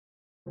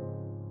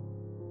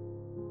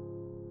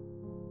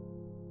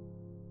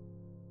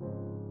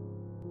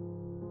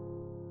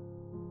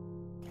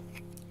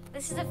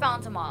this is a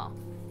fountain model,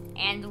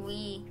 and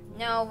we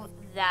know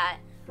that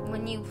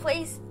when you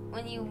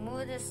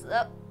move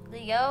the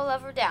yellow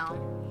lever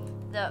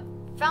down, the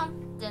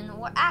fountain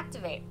will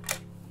activate.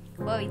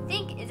 What we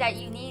think is that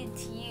you need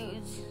to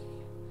use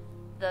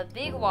the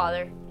big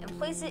water and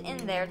place it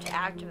in there to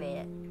activate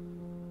it.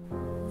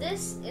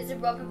 This is a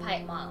broken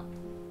pipe model,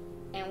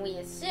 and we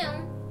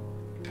assume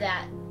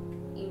that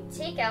you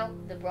take out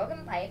the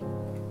broken pipe,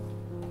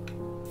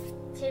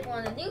 take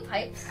one of the new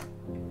pipes,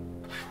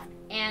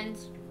 and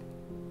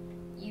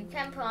you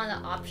can put on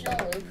an optional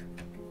loop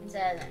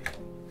instead of it.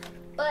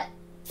 But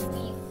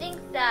we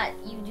think that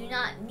you do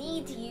not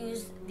need to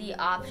use the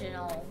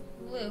optional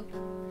loop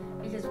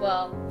because,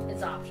 well,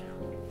 it's optional.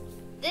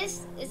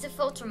 This is a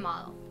filter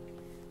model.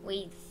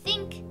 We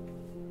think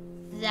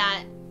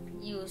that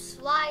you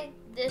slide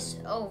this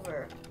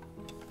over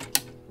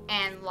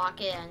and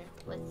lock it in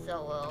with the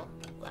little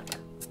lever.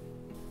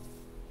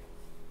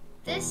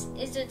 This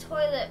is the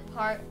toilet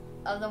part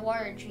of the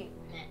water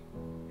treatment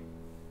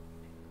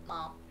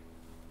model.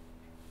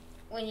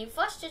 When you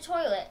flush the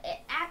toilet, it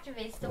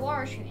activates the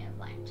water treatment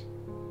plant.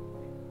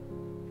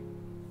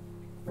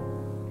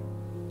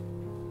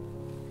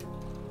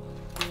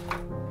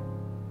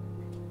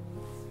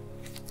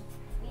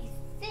 We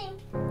think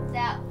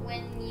that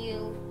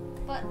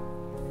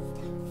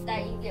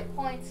you get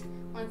points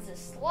once the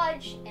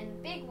sludge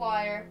and big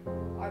water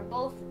are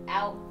both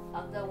out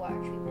of the water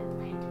treatment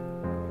plant.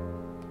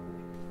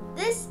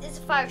 This is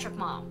a fire truck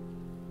model.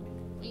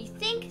 We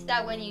think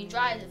that when you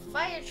drive the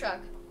fire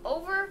truck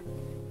over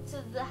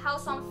to the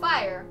house on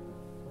fire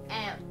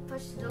and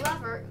pushes the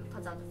lever and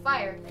puts out the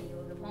fire, that you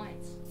will get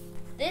points.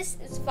 This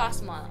is a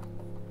faucet model.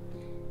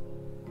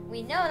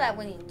 We know that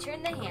when you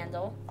turn the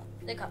handle,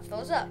 the cup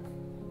fills up.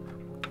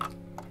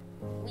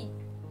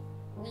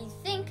 We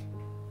think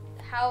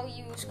how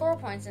you score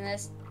points in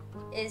this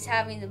is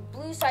having the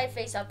blue side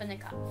face up in the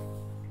cup.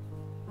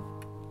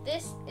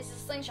 This is a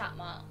slingshot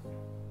model.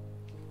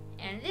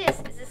 And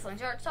this is a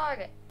slingshot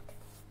target.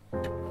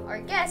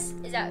 Our guess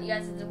is that you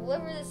have to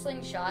deliver the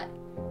slingshot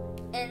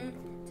into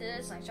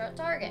the slingshot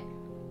target.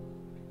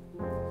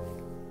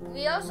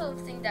 We also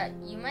think that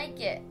you might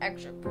get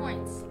extra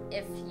points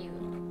if you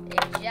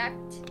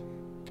eject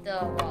the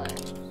water.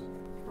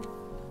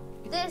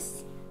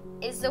 This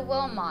is the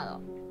well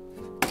model,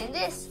 and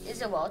this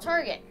is a well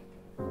target.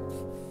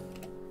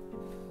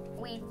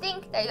 We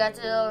think that you have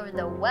to deliver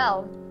the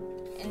well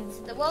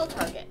into the well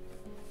target.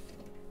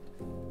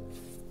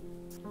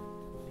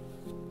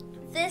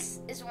 This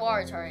is a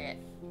water target.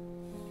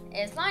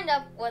 It's lined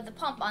up with the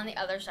pump on the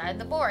other side of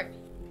the board.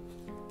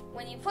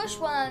 When you push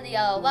one of the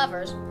yellow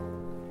levers,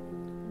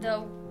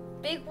 the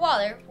big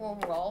water will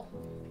roll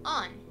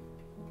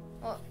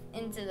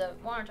into the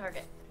water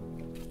target.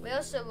 We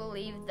also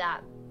believe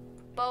that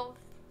both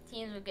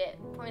teams will get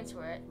points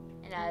for it,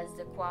 and that is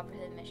the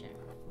cooperative mission.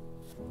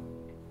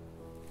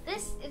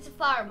 This is a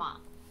flower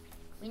model.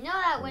 We know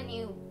that when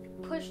you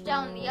push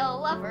down the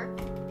yellow lever,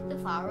 the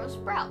flower will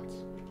sprout.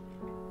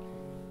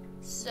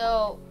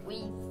 So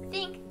we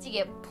think to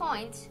get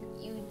points,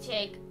 you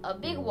take a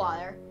big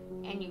water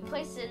and you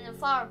place it in the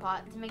flower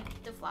pot to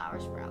make the flower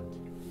sprout.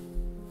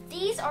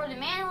 These are the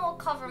manhole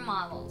cover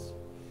models,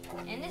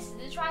 and this is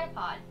the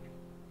tripod.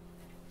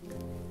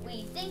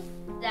 We think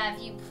that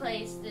if you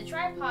place the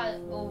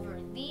tripod over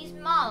these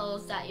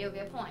models that you'll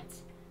get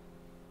points.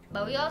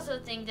 But we also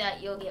think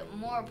that you'll get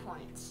more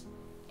points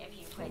if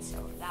you place it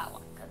over that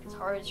one, because it's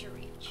harder to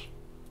reach.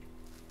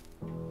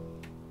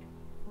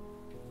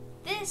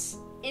 This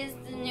is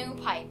the new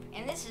pipe,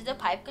 and this is the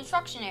pipe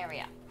construction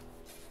area.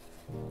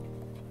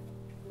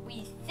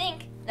 We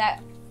think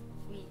that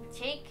we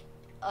take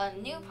a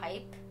new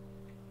pipe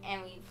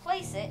and we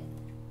place it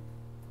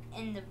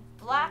in the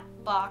black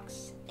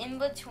box in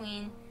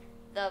between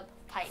the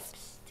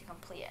pipes to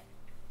complete it.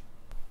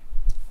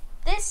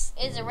 This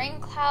is a rain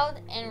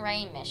cloud and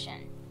rain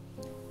mission.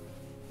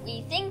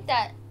 We think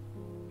that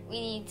we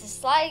need to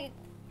slide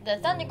the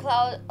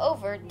thundercloud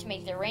over to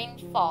make the rain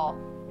fall,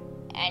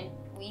 and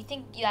we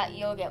think that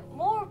you'll get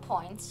more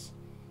points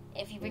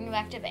if you bring it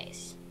back to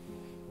base.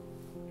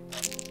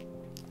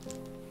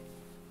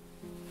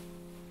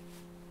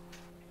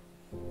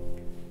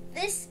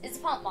 This is a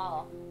pump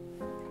model.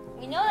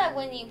 We know that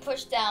when you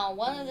push down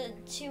one of the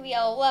two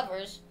yellow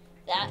levers,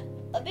 that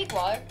a big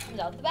water comes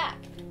out the back.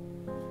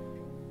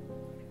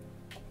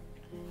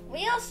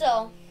 We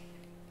also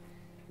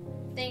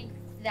think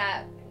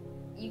that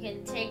you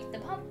can take the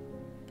pump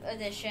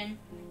addition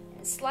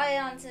and slide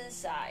it onto the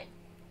side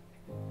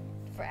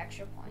for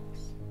extra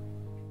points.